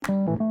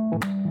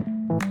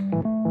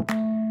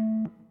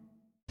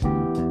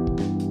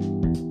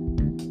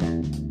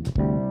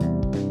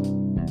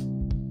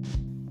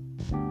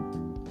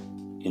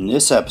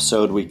this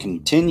episode, we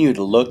continue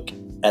to look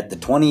at the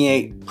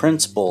 28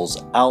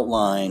 principles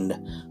outlined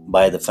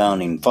by the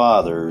Founding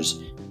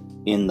Fathers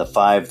in the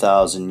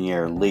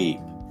 5,000-year leap.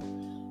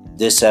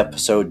 This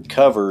episode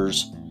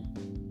covers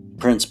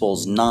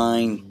principles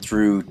 9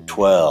 through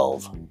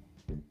 12.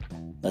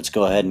 Let's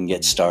go ahead and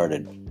get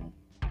started.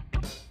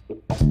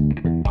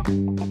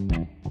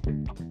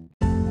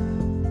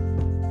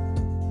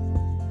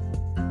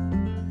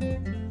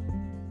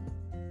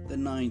 The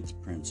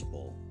ninth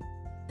principle.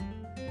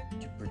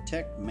 To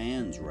protect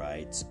man's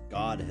rights,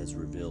 God has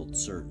revealed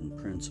certain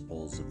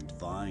principles of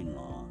divine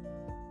law.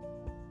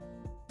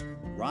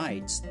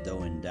 Rights,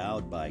 though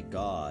endowed by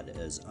God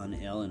as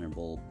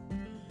unalienable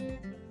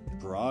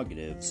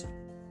prerogatives,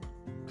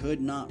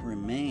 could not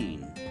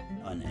remain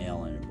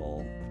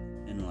unalienable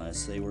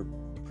unless they were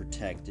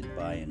protected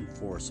by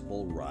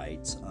enforceable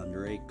rights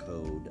under a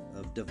code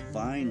of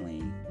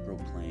divinely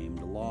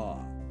proclaimed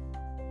law.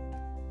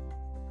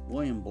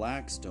 William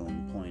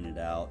Blackstone pointed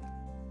out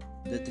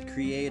that the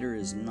Creator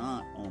is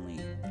not only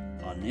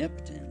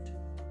omnipotent,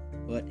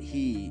 but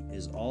He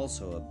is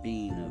also a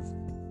being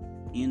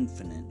of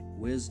infinite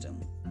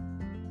wisdom.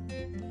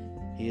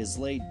 He has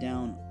laid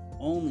down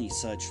only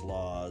such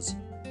laws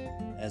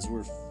as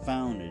were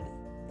founded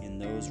in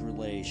those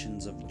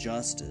relations of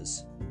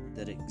justice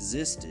that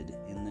existed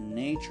in the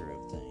nature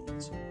of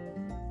things.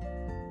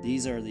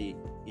 These are the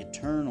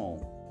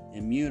eternal,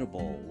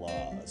 immutable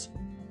laws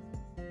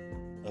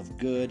of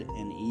good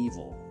and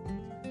evil,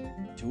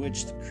 to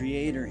which the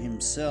Creator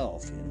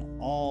Himself in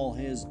all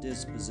His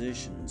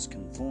dispositions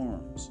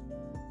conforms,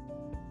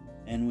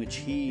 and which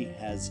He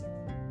has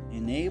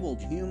enabled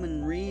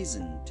human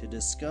reason to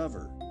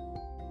discover,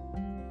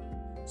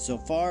 so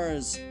far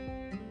as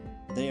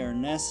they are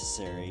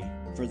necessary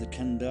for the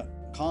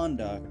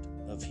conduct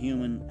of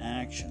human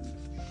action.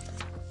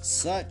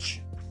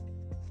 Such,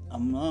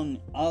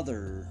 among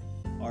other,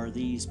 are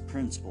these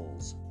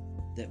principles: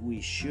 that we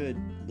should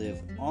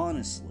live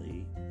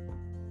honestly,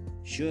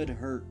 should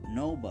hurt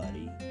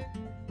nobody,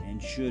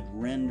 and should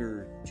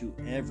render to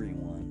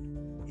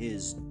everyone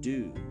his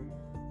due.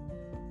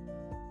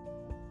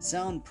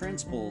 Sound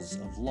principles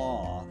of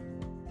law,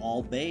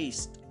 all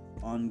based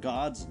on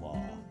God's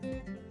law.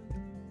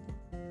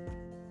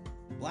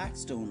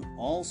 Blackstone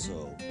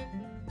also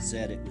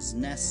said it was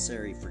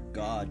necessary for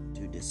God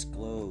to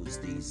disclose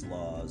these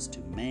laws to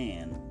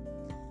man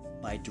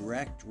by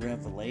direct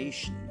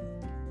revelation.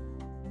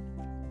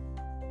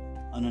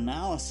 An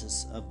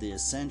analysis of the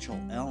essential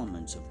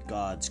elements of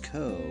God's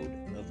code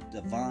of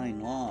divine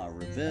law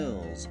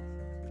reveals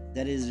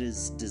that it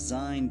is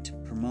designed to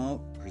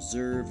promote,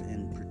 preserve,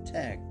 and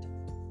protect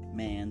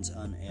man's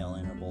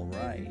unalienable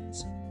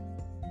rights.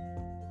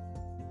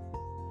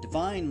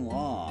 Divine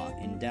law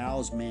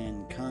endows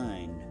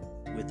mankind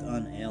with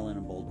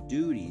unalienable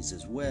duties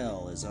as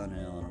well as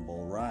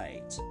unalienable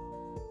rights.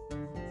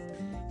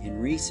 In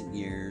recent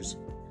years,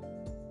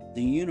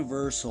 the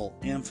universal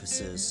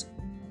emphasis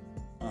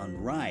on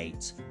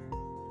rights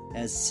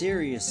has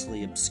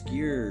seriously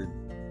obscured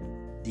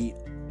the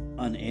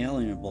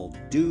unalienable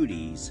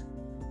duties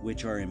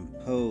which are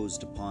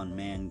imposed upon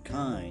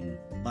mankind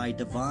by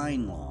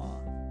divine law.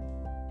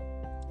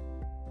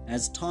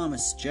 As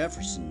Thomas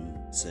Jefferson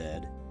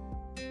said,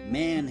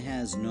 man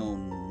has no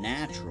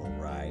natural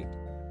right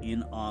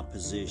in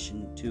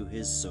opposition to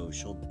his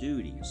social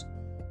duties.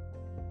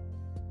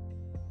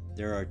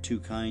 There are two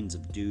kinds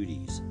of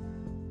duties: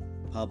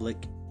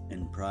 public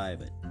and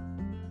private.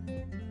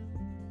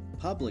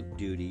 Public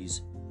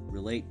duties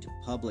relate to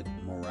public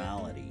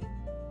morality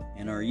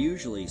and are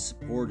usually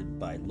supported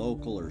by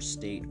local or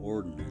state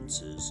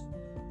ordinances,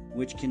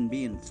 which can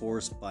be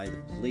enforced by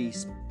the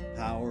police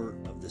power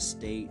of the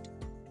state.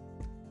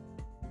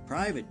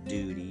 Private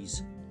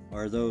duties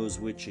are those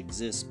which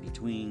exist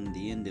between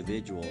the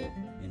individual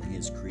and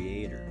his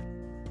Creator.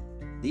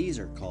 These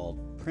are called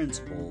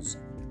principles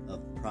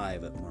of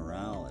private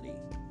morality.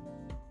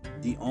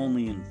 The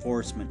only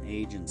enforcement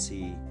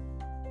agency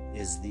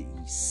is the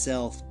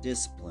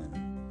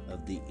self-discipline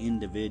of the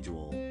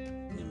individual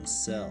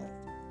himself.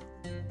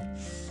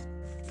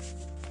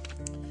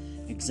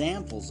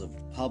 Examples of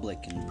public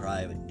and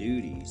private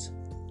duties.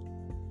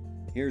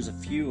 Here's a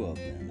few of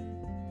them.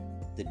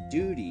 The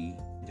duty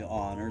to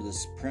honor the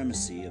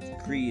supremacy of the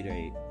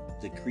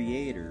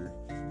Creator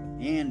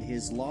and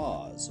His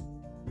laws.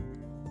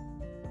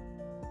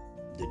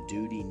 The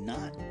duty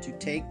not to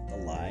take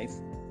the life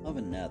of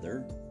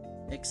another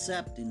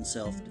except in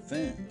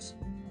self-defense.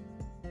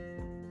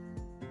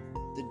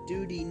 The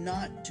duty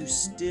not to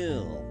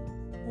steal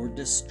or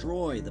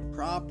destroy the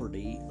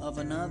property of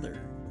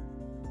another.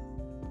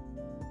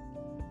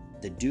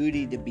 The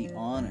duty to be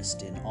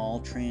honest in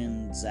all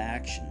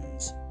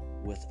transactions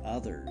with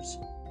others.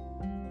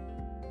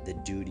 The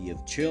duty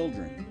of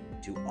children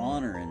to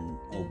honor and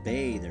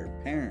obey their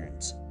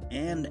parents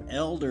and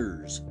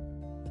elders.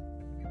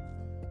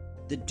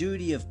 The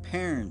duty of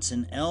parents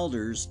and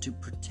elders to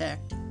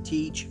protect,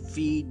 teach,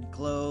 feed,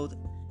 clothe,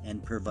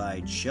 and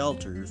provide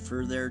shelter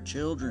for their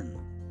children.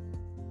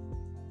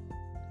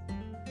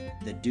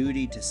 The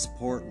duty to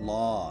support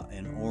law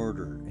and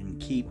order and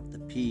keep the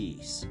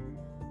peace,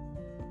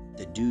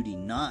 the duty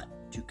not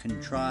to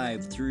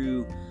contrive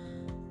through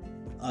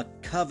a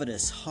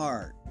covetous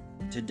heart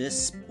to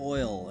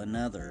despoil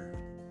another,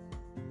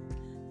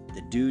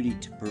 the duty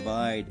to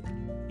provide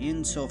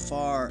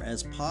insofar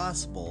as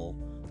possible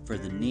for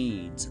the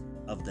needs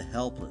of the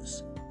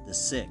helpless, the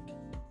sick,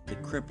 the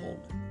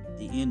crippled,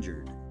 the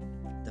injured,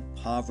 the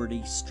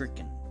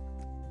poverty-stricken,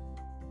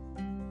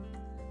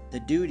 the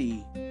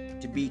duty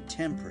to be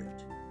temperate,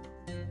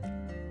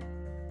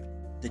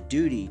 the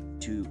duty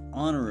to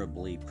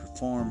honorably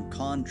perform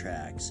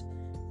contracts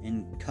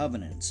and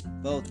covenants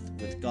both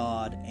with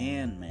God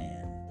and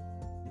man,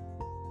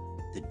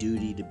 the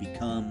duty to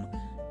become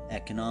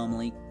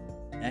economically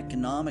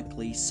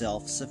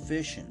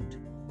self-sufficient,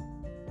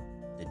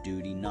 the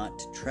duty not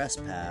to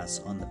trespass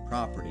on the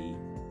property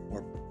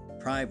or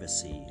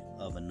privacy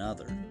of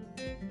another.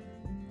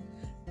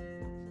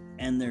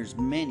 And there's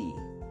many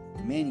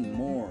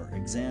more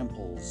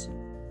examples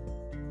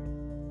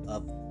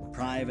of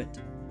private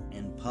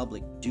and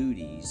public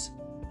duties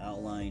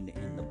outlined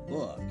in the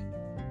book.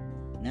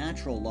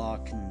 Natural law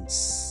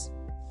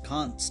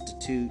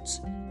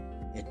constitutes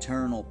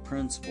eternal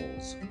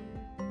principles.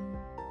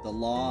 The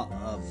law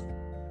of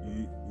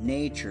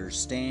nature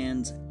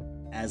stands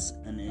as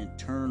an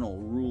eternal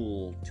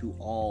rule to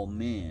all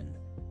men,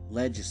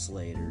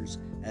 legislators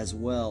as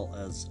well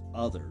as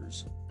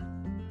others.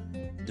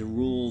 The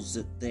rules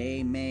that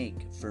they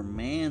make for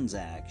man's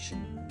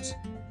actions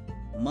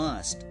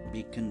must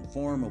be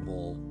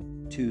conformable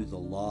to the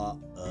law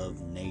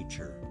of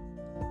nature.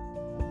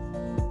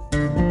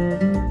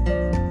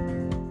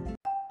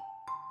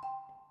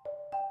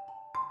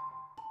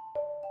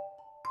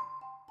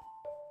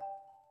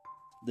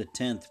 The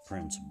 10th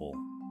principle.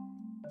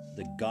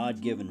 The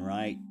God-given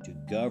right to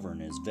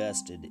govern is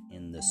vested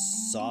in the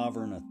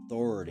sovereign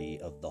authority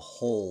of the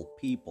whole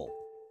people.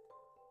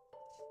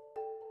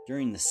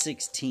 During the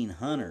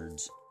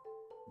 1600s,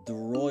 the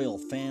royal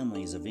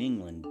families of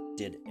England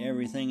did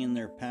everything in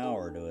their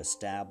power to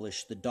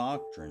establish the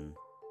doctrine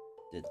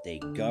that they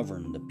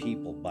governed the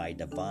people by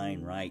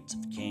divine rights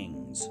of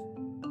kings.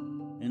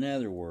 In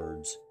other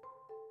words,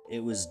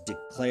 it was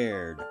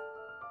declared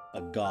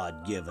a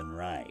God-given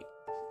right.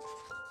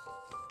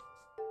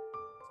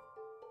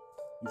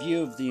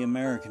 View of the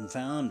American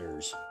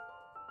founders,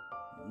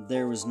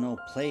 there was no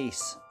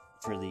place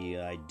for the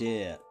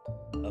idea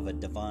of a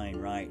divine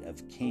right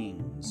of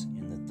kings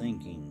in the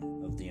thinking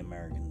of the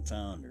American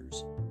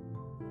founders.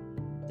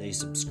 They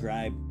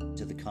subscribed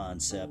to the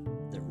concept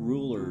that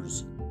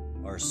rulers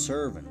are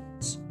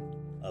servants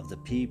of the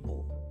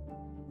people,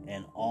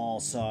 and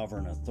all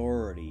sovereign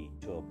authority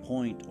to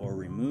appoint or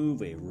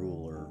remove a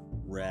ruler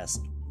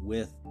rests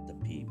with the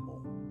people.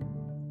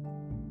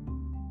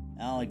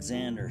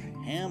 Alexander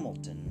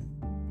Hamilton,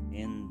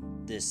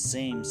 in this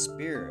same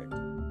spirit,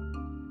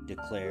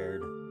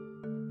 declared,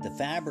 "The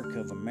fabric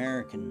of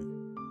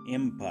American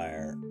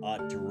empire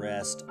ought to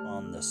rest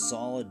on the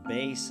solid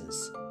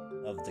basis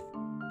of the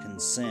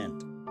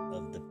consent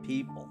of the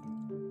people."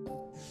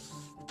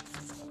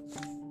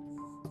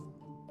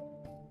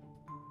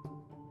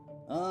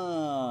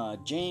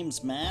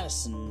 James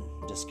Madison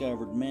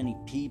discovered many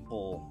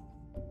people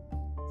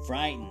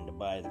frightened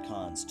by the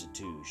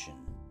Constitution.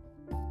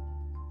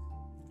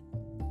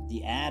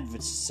 The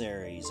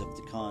adversaries of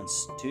the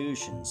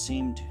Constitution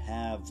seem to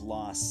have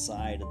lost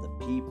sight of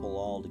the people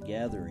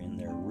altogether in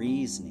their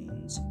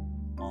reasonings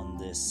on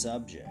this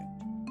subject.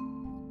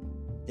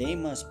 They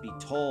must be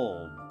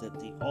told that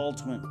the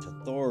ultimate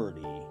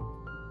authority,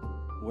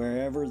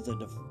 wherever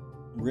the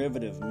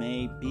derivative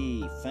may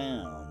be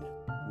found,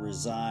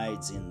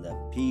 resides in the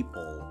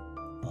people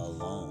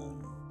alone.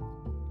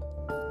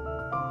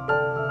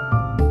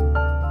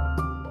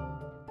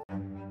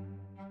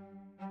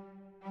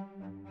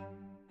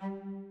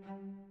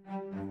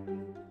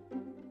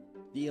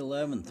 The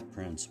 11th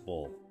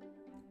principle.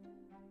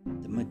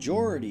 The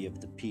majority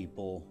of the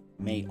people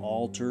may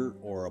alter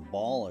or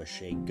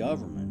abolish a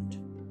government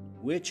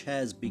which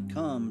has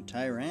become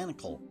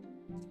tyrannical.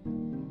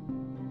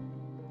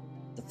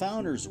 The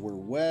founders were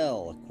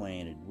well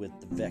acquainted with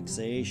the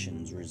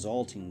vexations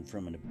resulting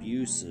from an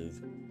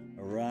abusive,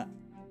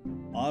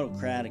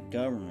 autocratic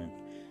government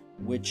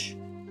which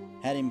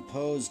had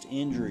imposed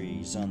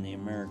injuries on the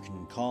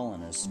American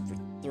colonists for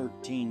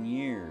 13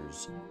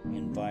 years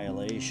in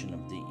violation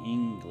of the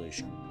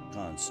English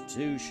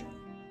Constitution.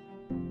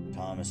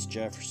 Thomas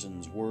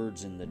Jefferson's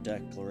words in the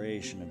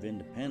Declaration of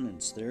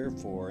Independence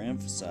therefore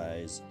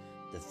emphasize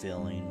the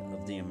feeling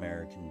of the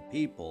American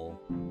people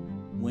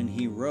when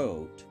he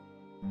wrote,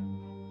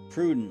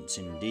 "Prudence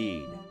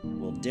indeed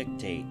will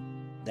dictate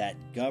that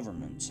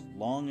governments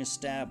long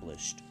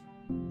established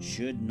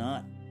should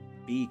not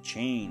be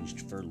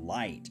changed for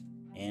light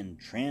and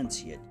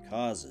transient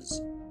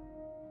causes,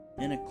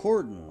 and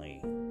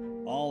accordingly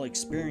all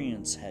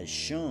experience has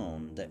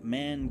shown that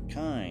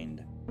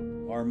mankind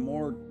are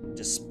more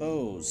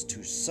disposed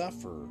to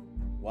suffer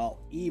while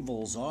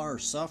evils are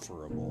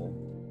sufferable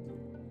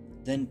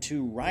than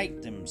to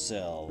right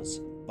themselves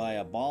by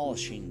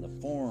abolishing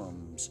the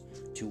forms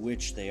to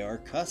which they are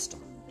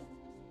accustomed."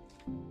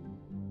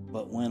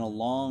 But when a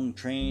long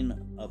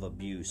train of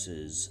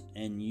abuses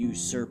and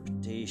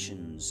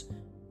usurpations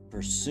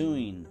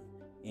pursuing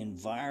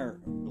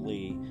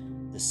invariably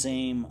the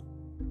same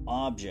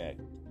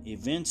object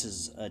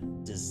evinces a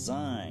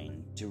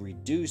design to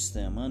reduce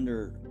them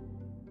under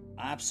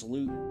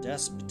absolute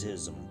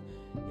despotism,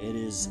 it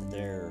is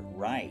their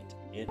right,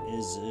 it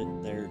is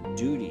their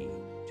duty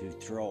to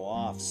throw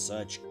off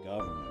such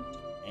government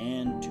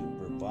and to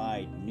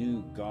provide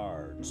new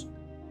guards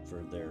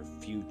for their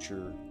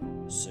future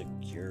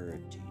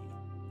security.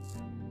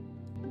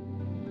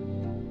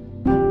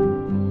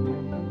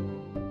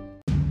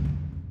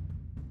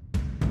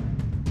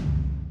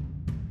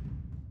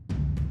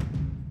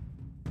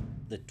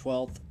 The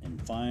 12th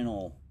and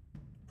final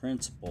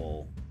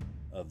principle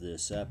of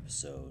this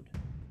episode: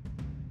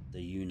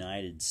 the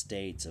United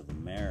States of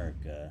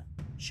America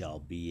shall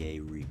be a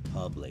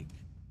republic.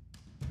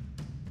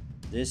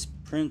 This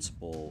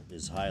principle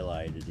is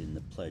highlighted in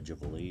the Pledge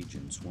of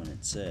Allegiance when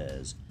it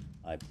says,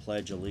 "I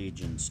pledge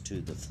allegiance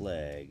to the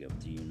flag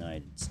of the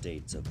United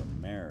States of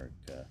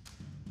America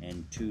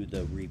and to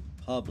the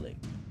republic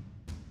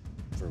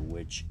for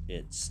which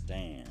it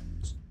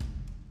stands."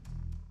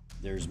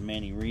 There's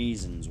many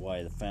reasons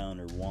why the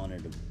founder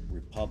wanted a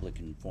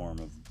republican form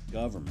of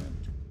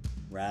government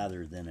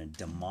rather than a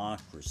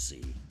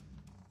democracy.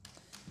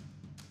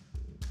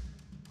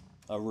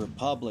 A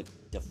republic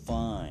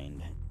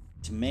defined.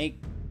 To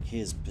make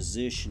his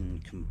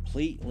position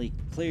completely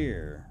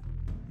clear,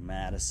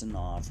 Madison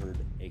offered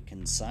a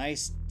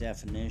concise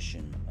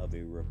definition of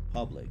a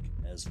republic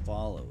as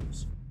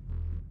follows: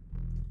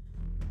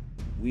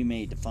 we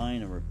may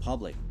define a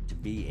republic to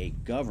be a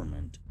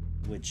government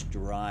which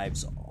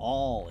derives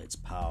all its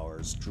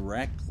powers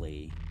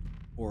directly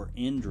or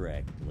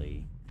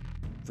indirectly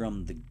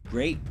from the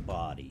great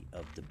body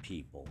of the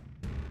people,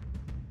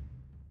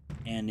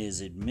 and is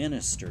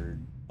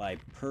administered by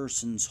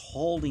persons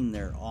holding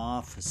their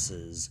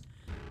offices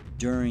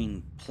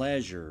during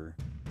pleasure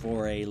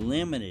for a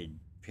limited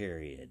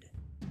period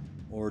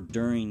or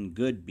during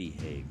good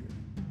behavior.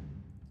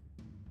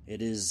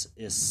 It is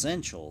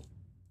essential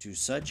to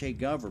such a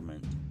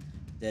government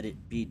that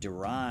it be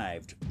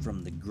derived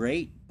from the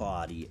great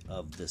body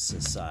of the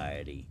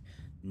society,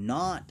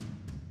 not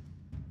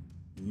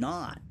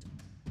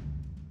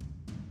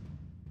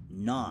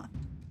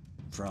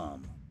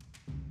from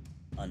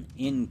an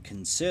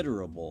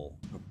inconsiderable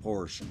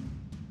proportion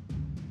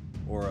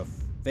or a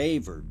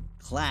favored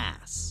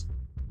class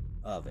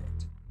of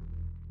it.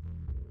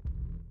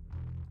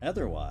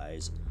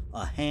 Otherwise,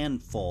 a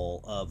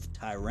handful of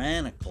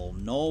tyrannical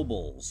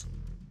nobles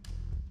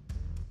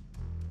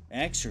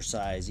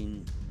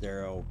exercising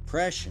their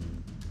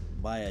oppression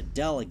by a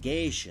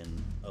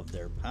delegation of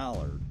their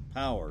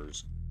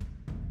powers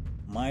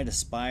might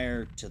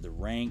aspire to the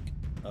rank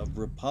of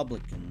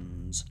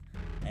republicans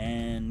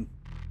and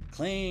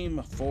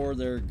claim for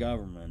their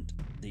government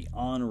the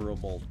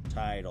honorable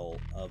title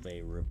of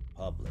a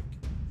republic.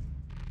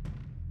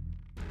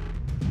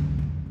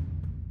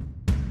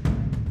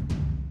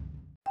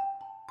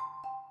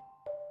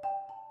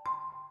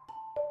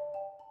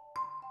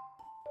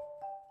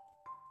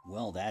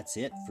 Well, that's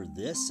it for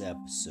this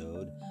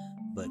episode,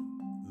 but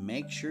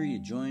make sure you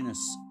join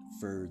us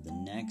for the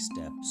next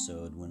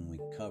episode when we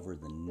cover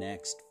the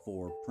next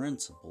 4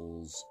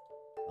 principles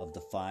of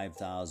the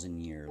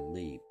 5,000-year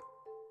leap.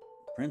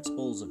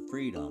 Principles of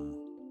Freedom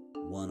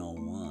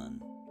 101.